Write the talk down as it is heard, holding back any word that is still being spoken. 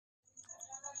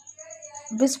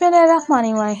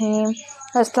Bismillahirrahmanirrahim.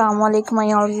 Assalamu alaikum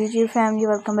my all YouTube family.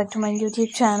 Welcome back to my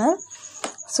YouTube channel.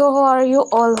 So how are you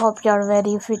all? Hope you are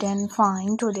very fit and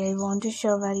fine. Today I want to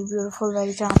share very beautiful,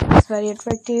 very charming, very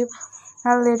attractive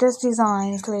and latest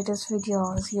designs, latest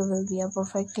videos. You will be a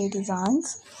perfectly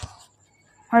designs.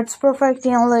 It's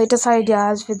perfectly and latest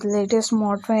ideas with latest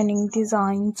more trending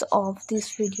designs of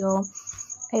this video.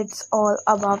 It's all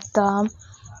about the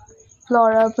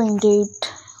floral printed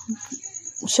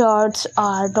shirts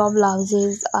or top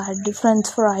blouses are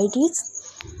different varieties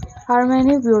are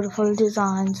many beautiful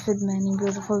designs with many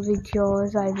beautiful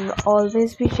videos. I will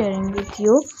always be sharing with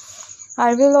you.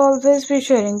 I will always be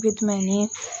sharing with many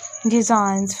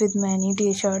designs with many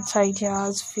t-shirts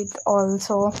ideas with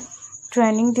also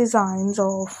trending designs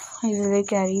of easily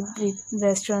carried with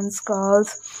western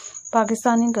girls.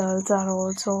 Pakistani girls are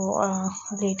also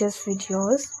latest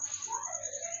videos.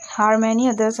 Are many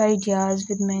others ideas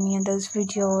with many others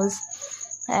videos,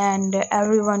 and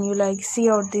everyone you like see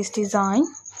out this design,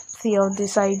 see out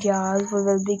these ideas. We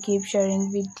will be keep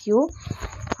sharing with you.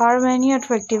 Are many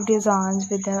attractive designs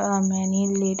with many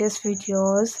latest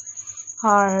videos.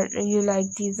 Are you like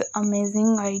these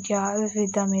amazing ideas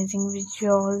with amazing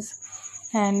videos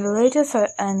and latest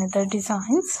another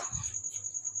designs?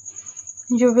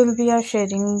 You will be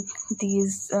sharing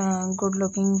these good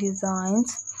looking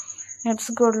designs.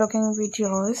 It's good looking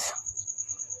videos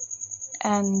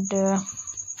and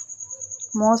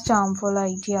most harmful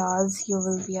ideas. You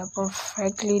will be a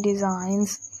perfectly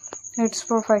designs. It's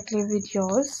perfectly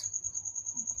videos.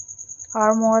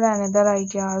 Or more another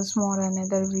ideas, more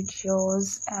another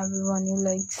videos. Everyone you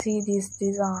like see this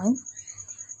design.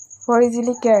 For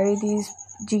easily carry these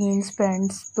jeans,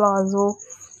 pants, palazzo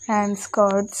and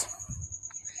skirts.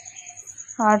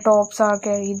 Our tops are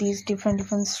carry these different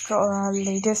latest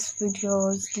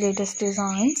videos, latest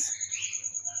designs.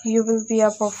 You will be a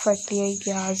perfectly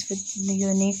ideas with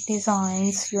unique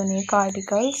designs, unique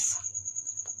articles.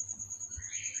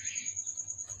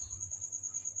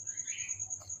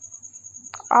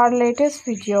 Our latest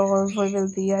videos we will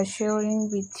be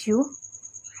sharing with you.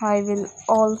 I will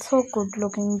also good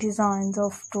looking designs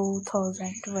of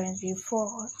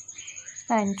 2024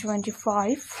 and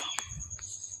 25.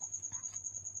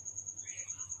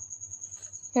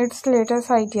 Its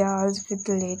latest ideas with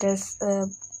latest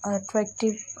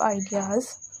attractive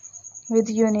ideas with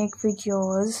unique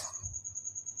videos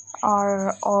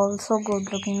are also good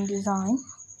looking design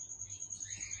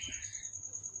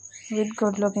with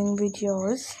good looking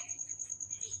videos.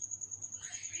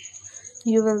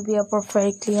 You will be a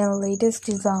perfectly and latest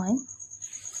design,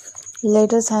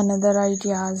 latest another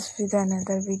ideas with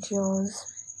another videos.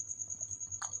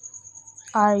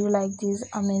 Are you like these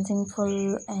amazing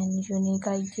full and unique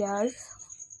ideas?